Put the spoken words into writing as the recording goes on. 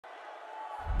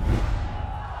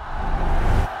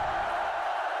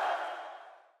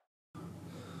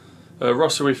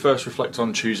Ross, if we first reflect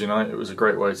on Tuesday night, it was a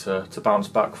great way to bounce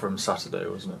back from Saturday,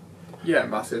 wasn't it? Yeah,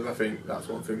 massive. I think that's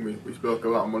one thing we spoke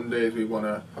about on Monday, is we want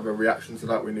to have a reaction to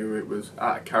that. We knew it was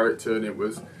out of character, and it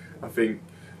was, I think,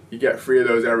 you get 3 of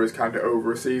those errors kind of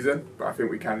over a season, but I think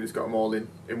we kind of just got them all in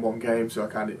one game, so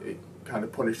it kind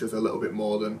of punished us a little bit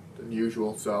more than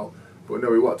usual. So, but no,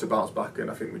 we wanted to bounce back,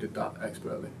 and I think we did that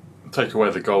expertly. Take away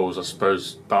the goals, I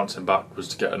suppose bouncing back was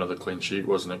to get another clean sheet,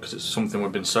 wasn't it? Because it's something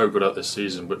we've been so good at this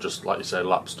season, but just like you say,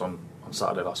 lapsed on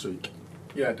Saturday last week.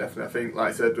 Yeah, definitely. I think,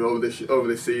 like I said, over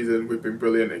this season, we've been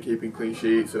brilliant at keeping clean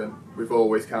sheets, and we've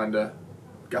always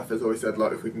Gaffer's always said,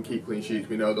 like, if we can keep clean sheets,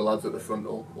 we know the lads at the front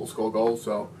will score goals.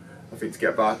 So I think to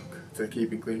get back to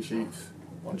keeping clean sheets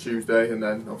on Tuesday, and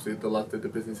then obviously the lads did the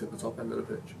business at the top end of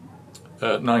the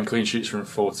pitch. 9 clean sheets from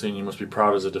 14, you must be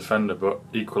proud as a defender, but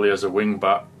equally as a wing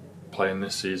back playing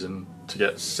this season, to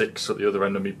get 6 at the other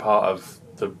end and be part of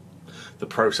the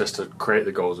process to create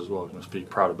the goals as well. You must be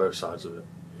proud of both sides of it.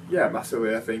 Yeah,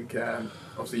 massively. I think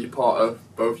obviously you're part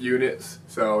of both units,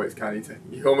 so it's kind of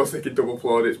you almost think double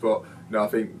plaudits. But no, I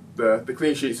think the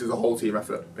clean sheets is a whole team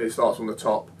effort. It starts from the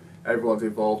top. Everyone's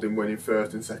involved in winning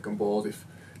first and second balls. If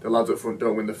the lads up front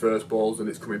don't win the first balls and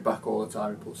it's coming back all the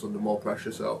time, it puts under more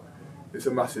pressure. So it's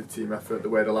a massive team effort. The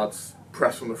way the lads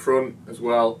press from the front as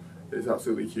well is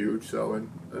absolutely huge. So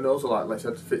and also like I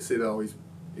said, Fitzy though,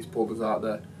 he's pulled us out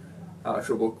of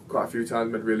trouble quite a few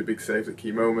times. Made really big saves at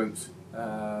key moments.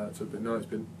 So it's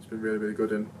been really, really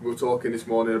good. And we were talking this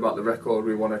morning about the record.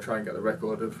 We want to try and get the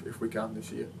record if we can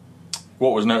this year.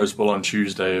 What was noticeable on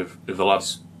Tuesday, if the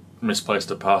lads misplaced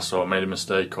a pass or made a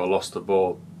mistake or lost the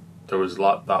ball, there was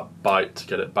like that bite to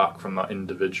get it back from that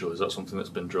individual. Is that something that's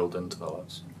been drilled into the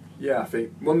lads? Yeah, I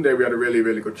think Monday we had a really,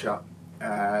 really good chat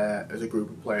as a group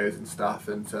of players and staff,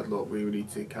 and said, look, we need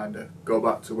to kind of go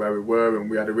back to where we were,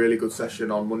 and we had a really good session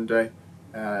on Monday.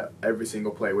 Every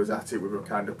single player was at it. We were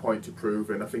kind of point to prove,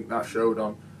 and I think that showed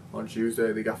on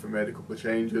Tuesday. The gaffer made a couple of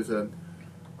changes, and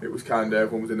it was kind of,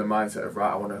 everyone was in the mindset of,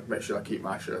 right, I want to make sure I keep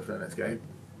my shirt for the next game.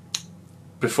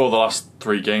 Before the last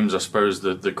 3 games, I suppose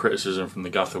the criticism from the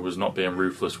gaffer was not being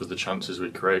ruthless with the chances we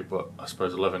create, but I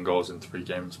suppose 11 goals in 3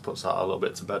 games puts that a little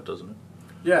bit to bed, doesn't it?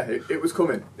 Yeah, it was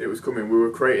coming. It was coming. We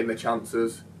were creating the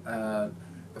chances. I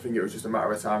think it was just a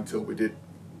matter of time till we did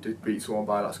beat someone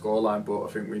by that scoreline, but I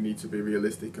think we need to be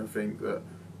realistic and think that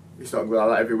it's not going to be like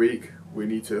that every week. We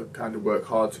need to kind of work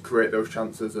hard to create those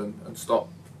chances and stop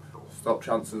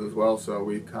chances as well. So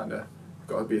we kind of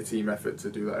got to be a team effort to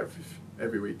do that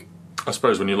every week. I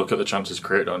suppose when you look at the chances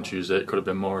created on Tuesday, it could have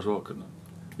been more as well, couldn't it?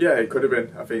 Yeah, it could have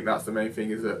been. I think that's the main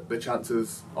thing, is that the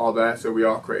chances are there, so we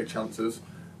are creating chances.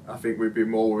 I think we'd be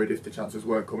more worried if the chances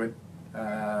weren't coming,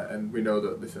 and we know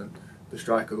that, listen, the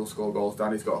strikers will score goals.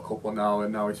 Danny's got a couple now,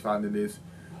 and now he's finding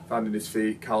his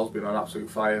feet. Cal's been on absolute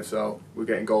fire, so we're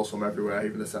getting goals from everywhere.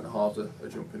 Even the centre halves are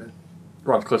jumping in.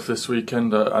 Radcliffe this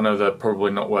weekend, I know they're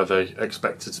probably not where they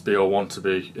expected to be or want to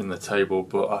be in the table,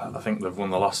 but I think they've won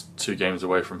the last 2 games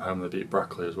away from home. They beat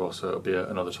Brackley as well, so it'll be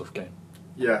another tough game.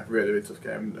 Yeah, really, really tough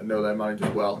game. I know their managers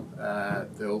well.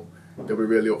 They'll be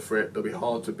really up for it. They'll be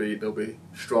hard to beat. They'll be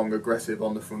strong, aggressive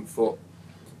on the front foot.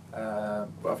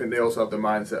 But I think they also have the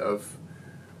mindset of,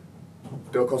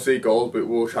 they'll concede goals, but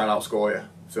we'll try and outscore you.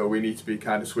 So we need to be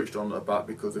kind of switched on at the back,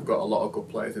 because they've got a lot of good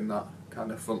players in that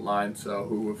kind of front line, so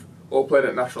who have all played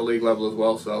at National League level as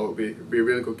well. So it'll be a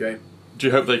really good game. Do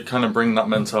you hope they kind of bring that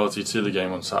mentality to the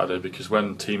game on Saturday? Because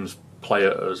when teams play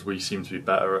at us, we seem to be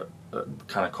better at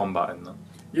kind of combating them.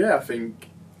 Yeah, I think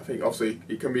obviously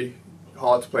it can be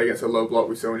hard to play against a low block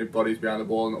with so many bodies behind the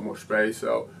ball and not much space.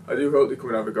 So I do hope they come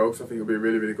and have a go, because I think it'll be a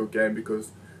really, really good game,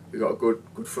 because we've got a good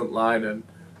front line, and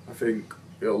I think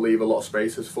it'll leave a lot of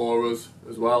spaces for us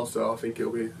as well. So I think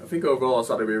overall on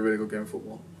Saturday it'll be a really good game of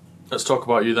football. Let's talk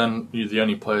about you then. You're the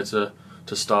only player to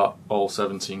start all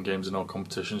 17 games in all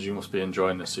competitions. You must be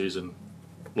enjoying this season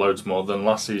loads more than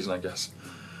last season, I guess.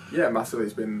 Yeah, massively.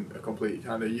 It's been a complete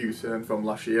kind of U-turn from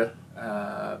last year.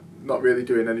 Not really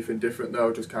doing anything different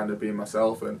though, just kind of being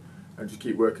myself and just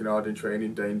keep working hard in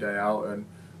training day in, day out. And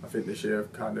I think this year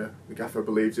the gaffer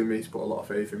believes in me, he's put a lot of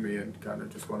faith in me, and kind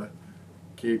of just want to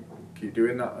keep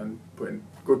doing that and putting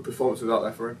good performances out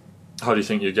there for him. How do you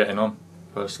think you're getting on,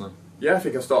 personally? Yeah, I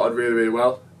think I started really, really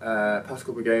well. Past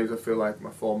couple of games I feel like my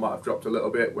form might have dropped a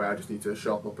little bit, where I just need to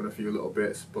sharp up on a few little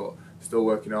bits, but still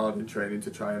working hard in training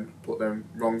to try and put them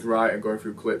wrongs right, and going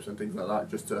through clips and things like that,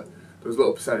 just to those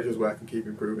little percentages where I can keep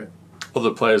improving.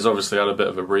 Other players obviously had a bit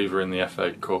of a breather in the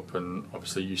FA Cup, and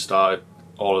obviously you started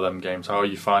all of them games. How are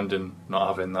you finding not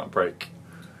having that break?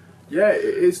 Yeah, it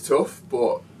is tough,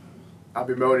 but I'd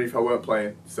be moaning if I weren't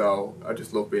playing. So I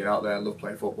just love being out there and love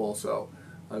playing football. So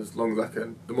as long as I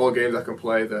can, the more games I can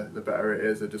play, the better it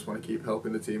is. I just want to keep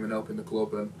helping the team and helping the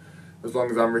club, and as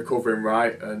long as I'm recovering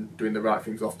right and doing the right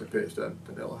things off the pitch, then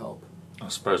it'll help. I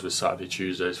suppose with Saturday,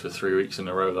 Tuesdays for 3 weeks in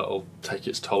a row, that'll take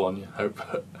its toll on you. Hope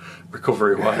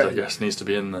recovery-wise, I guess, needs to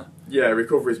be in there. Yeah,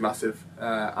 recovery's massive.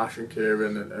 Ash and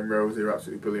Kieran and Rosie are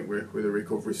absolutely brilliant with the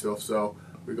recovery stuff, so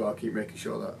we've got to keep making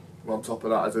sure that we're on top of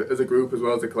that as a group as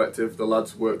well as a collective. The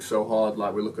lads work so hard.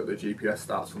 Like, we look at the GPS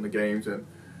stats from the games, and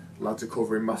lads are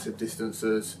covering massive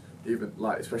distances, even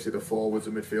like especially the forwards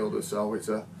and midfielders. So it's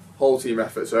a whole team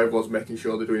effort. So everyone's making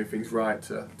sure they're doing things right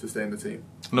to stay in the team.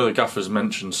 I know the gaffers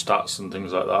mentioned stats and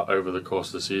things like that over the course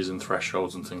of the season,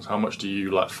 thresholds and things. How much do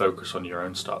you like focus on your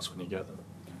own stats when you get them?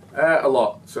 A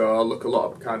lot. So I'll look a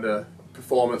lot of kind of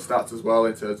performance stats as well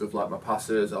in terms of like my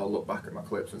passes. I'll look back at my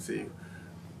clips and see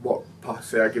what pass,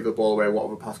 say I give the ball away, what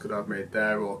other pass could I have made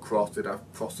there, or did I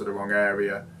cross to the wrong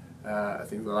area,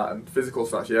 things like that. And physical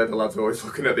stats, yeah, the lads are always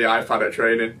looking at the iPad at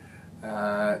training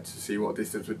to see what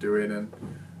distance we're doing and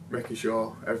making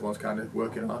sure everyone's kind of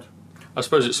working hard. I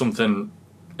suppose it's something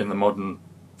in the modern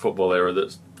football era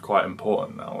that's quite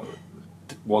important now.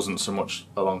 It wasn't so much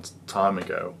a long time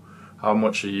ago. How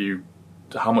much do you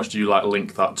like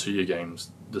link that to your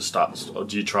games, the stats, or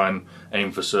do you try and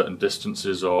aim for certain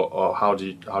distances, or how do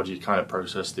you kind of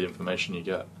process the information you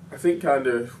get? I think kind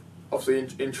of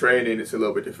obviously in training it's a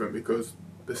little bit different because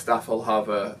the staff will have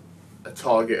a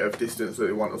target of distance that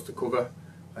they want us to cover,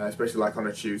 especially like on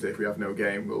a Tuesday if we have no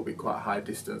game. It'll be quite a high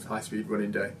distance, high speed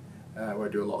running day where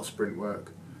I do a lot of sprint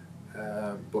work,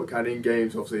 but kind of in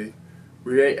games obviously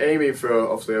we're aiming for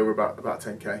obviously over about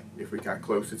 10k if we can,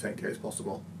 close to 10k as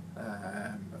possible.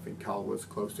 I think Cal was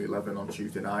close to 11 on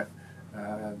Tuesday night,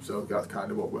 so that's kind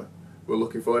of what we're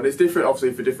looking for. And it's different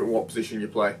obviously for different what position you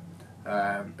play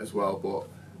as well, but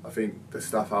I think the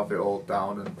staff have it all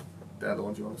down and they're the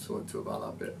ones you want to talk to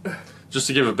about that bit. Just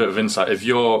to give a bit of insight, if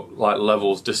your like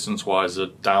levels distance-wise are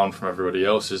down from everybody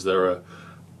else, is there a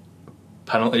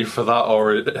penalty for that,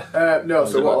 or no?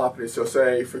 So what will happen is, so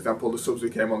say for example the subs who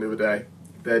came on the other day,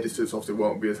 their distance obviously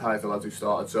won't be as high as the lads who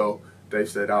started, so they've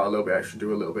stayed out a little bit extra,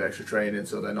 do a little bit extra training,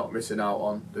 so they're not missing out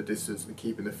on the distance and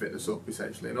keeping the fitness up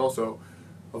essentially. And also,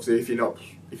 obviously, if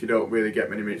you don't really get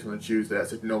many minutes on a Tuesday,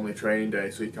 it's normally a training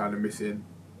day, so you're kind of missing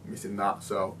that.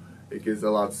 So it gives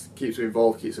the lads, keeps them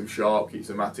involved, keeps them sharp, keeps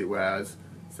them at it. Whereas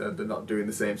instead they're not doing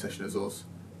the same session as us,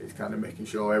 it's kind of making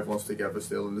sure everyone's together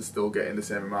still and they're still getting the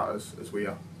same amount as we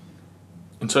are.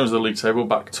 In terms of the league table,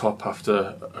 back top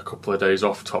after a couple of days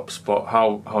off top spot,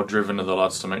 how driven are the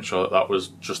lads to make sure that was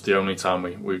just the only time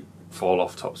we fall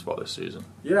off top spot this season?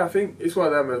 Yeah, I think it's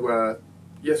one of them where,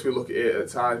 yes, we look at it at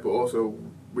times, but also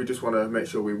we just want to make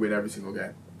sure we win every single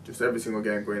game. Just every single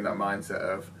game going in that mindset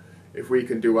of, if we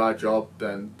can do our job,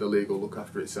 then the league will look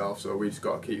after itself. So we just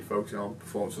got to keep focusing on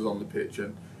performances on the pitch,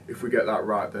 and if we get that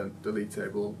right, then the league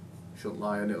table shouldn't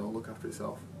lie and it'll look after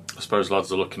itself. I suppose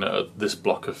lads are looking at this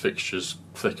block of fixtures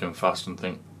thick and fast and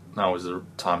think now is the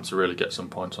time to really get some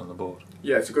points on the board.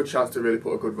 Yeah, it's a good chance to really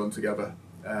put a good run together.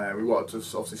 We wanted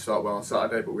to obviously start well on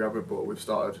Saturday, but we haven't. But we've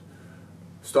start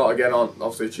again on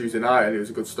obviously Tuesday night, and it was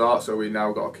a good start. So we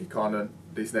now got to kick on and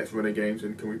these next run of games,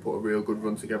 and can we put a real good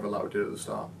run together like we did at the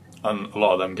start? And a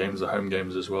lot of them games are home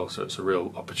games as well, so it's a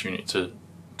real opportunity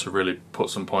to really put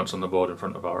some points on the board in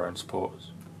front of our own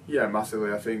supporters. Yeah,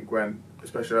 massively. I think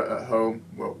especially at home,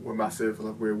 we're massive.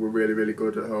 We're really, really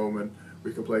good at home, and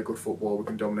we can play good football. We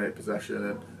can dominate possession,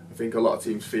 and I think a lot of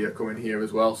teams fear coming here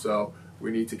as well. So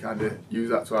we need to kind of use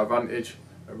that to our advantage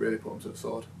and really put them to the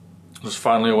sword. Just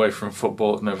finally away from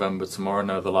football, November tomorrow.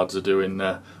 Now the lads are doing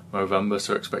Movember,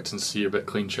 so expecting to see you a bit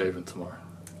clean shaven tomorrow.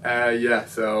 Yeah,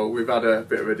 so we've had a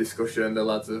bit of a discussion. The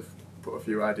lads have put a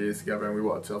few ideas together, and we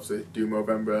wanted to obviously do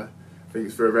Movember. I think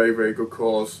it's for a very, very good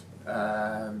cause.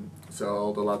 So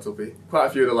all the lads will be, quite a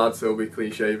few of the lads will be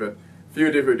clean shaven. A few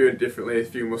different doing it differently, a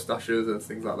few moustaches and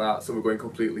things like that. Some are going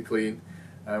completely clean,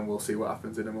 and we'll see what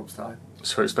happens in a month's time.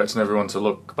 So we're expecting everyone to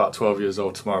look about 12 years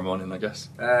old tomorrow morning, I guess?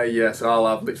 Yeah, so I'll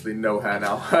have literally no hair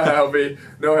now. I'll be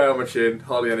no hair on my chin,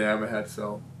 hardly any hair on my head,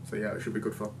 so yeah, it should be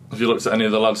good fun. Have you looked at any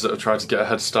of the lads that have tried to get a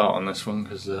head start on this one?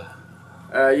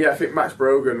 Yeah, I think Max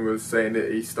Brogan was saying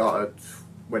that he started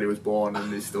when he was born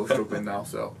and he's still struggling now,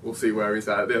 so we'll see where he's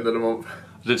at the end of the month.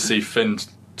 I did see Finn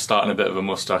starting a bit of a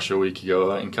moustache a week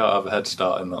ago. You can't have a head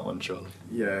start in that one, surely.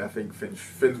 Yeah, I think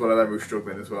Finn's one of them who's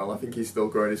struggling as well. I think he's still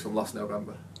growing his from last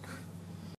November.